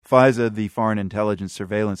FISA, the Foreign Intelligence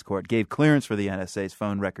Surveillance Court, gave clearance for the NSA's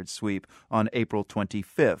phone record sweep on April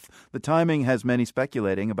 25th. The timing has many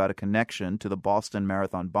speculating about a connection to the Boston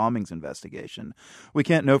Marathon bombings investigation. We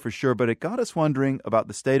can't know for sure, but it got us wondering about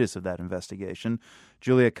the status of that investigation.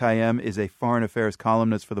 Juliette Kayyem is a foreign affairs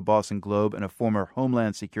columnist for the Boston Globe and a former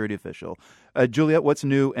Homeland Security official. Juliette, what's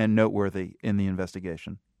new and noteworthy in the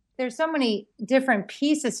investigation? There's so many different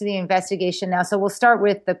pieces to the investigation now. So we'll start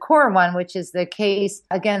with the core one, which is the case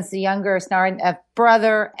against the younger Tsarnaev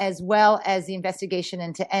brother, as well as the investigation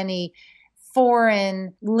into any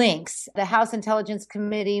foreign links. The House Intelligence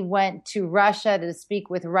Committee went to Russia to speak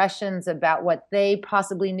with Russians about what they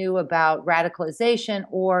possibly knew about radicalization,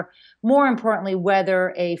 or more importantly,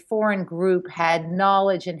 whether a foreign group had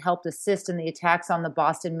knowledge and helped assist in the attacks on the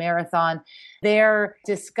Boston Marathon. Their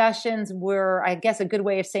discussions were, I guess, a good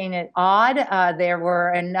way of saying it, odd. There were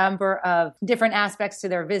a number of different aspects to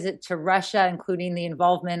their visit to Russia, including the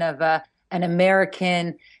involvement of an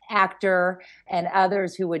American actor and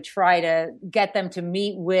others who would try to get them to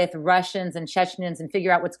meet with Russians and Chechens and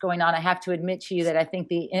figure out what's going on. I have to admit to you that I think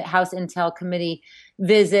the House Intel Committee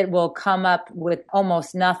visit will come up with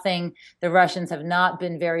almost nothing. The Russians have not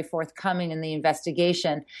been very forthcoming in the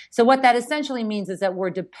investigation. So what that essentially means is that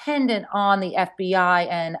we're dependent on the FBI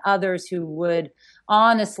and others who would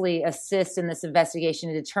honestly assist in this investigation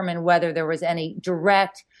to determine whether there was any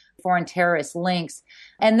direct foreign terrorist links.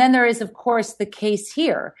 And then there is, of course, the case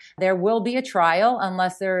here. There will be a trial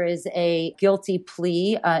unless there is a guilty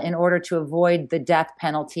plea in order to avoid the death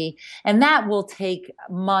penalty. And that will take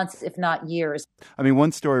months, if not years. I mean,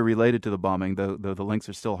 one story related to the bombing, though the links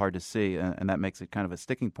are still hard to see, and that makes it kind of a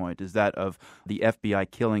sticking point, is that of the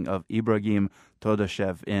FBI killing of Ibrahim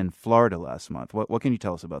Todashev in Florida last month. What can you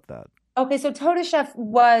tell us about that? Okay, so Todashev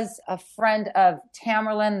was a friend of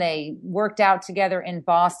Tamerlan. They worked out together in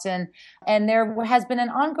Boston. And there has been an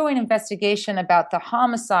ongoing investigation about the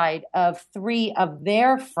homicide of 3 of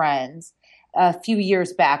their friends a few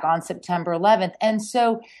years back on September 11th. And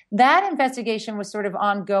so that investigation was sort of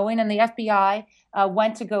ongoing, and the FBI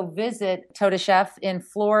went to go visit Todashev in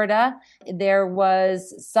Florida. There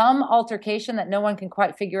was some altercation that no one can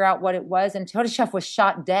quite figure out what it was, and Todashev was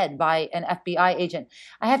shot dead by an FBI agent.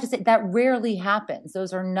 I have to say that rarely happens.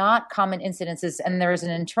 Those are not common incidences, and there is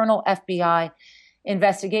an internal FBI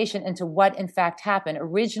investigation into what in fact happened.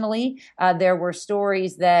 Originally, there were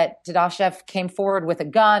stories that Todashev came forward with a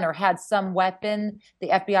gun or had some weapon. The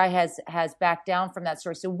FBI has backed down from that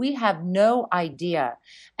story. So we have no idea.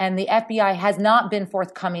 And the FBI has not been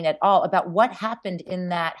forthcoming at all about what happened in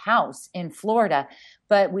that house in Florida.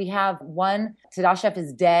 But we have one, Todashev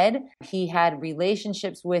is dead. He had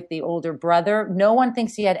relationships with the older brother. No one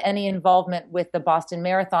thinks he had any involvement with the Boston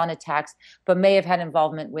Marathon attacks, but may have had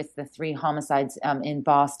involvement with the 3 homicides in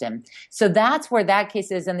Boston. So that's where that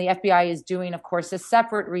case is. And the FBI is doing, of course, a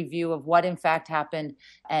separate review of what in fact happened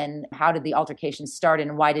and how did the altercation start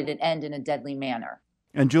and why did it end in a deadly manner.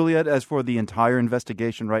 And Juliette, as for the entire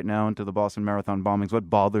investigation right now into the Boston Marathon bombings, what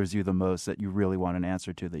bothers you the most that you really want an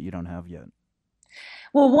answer to that you don't have yet?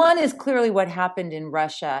 Well, one is clearly what happened in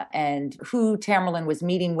Russia and who Tamerlan was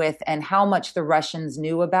meeting with and how much the Russians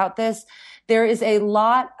knew about this. There is a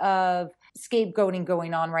lot of scapegoating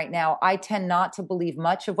going on right now. I tend not to believe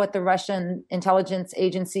much of what the Russian intelligence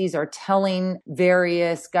agencies are telling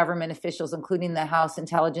various government officials, including the House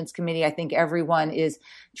Intelligence Committee. I think everyone is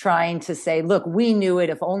trying to say, look, we knew it.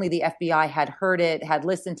 If only the FBI had heard it, had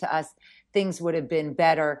listened to us, things would have been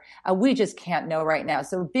better. We just can't know right now.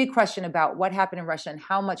 So a big question about what happened in Russia and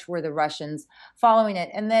how much were the Russians following it.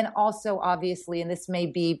 And then also, obviously, and this may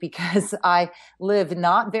be because I live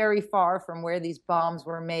not very far from where these bombs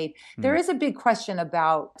were made, there is a big question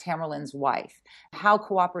about Tamerlan's wife, how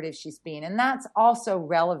cooperative she's being. And that's also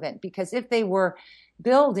relevant because if they were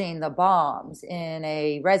building the bombs in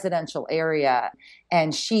a residential area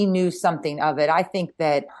and she knew something of it, I think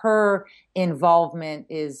that her involvement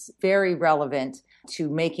is very relevant to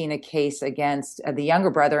making a case against the younger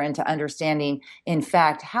brother and to understanding, in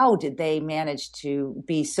fact, how did they manage to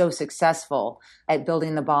be so successful at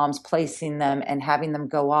building the bombs, placing them, and having them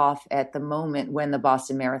go off at the moment when the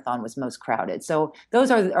Boston Marathon was most crowded. So those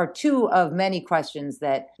are 2 of many questions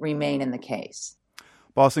that remain in the case.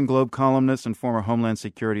 Boston Globe columnist and former Homeland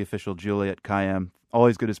Security official Juliette Kayyem,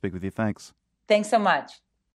 always good to speak with you. Thanks. Thanks so much.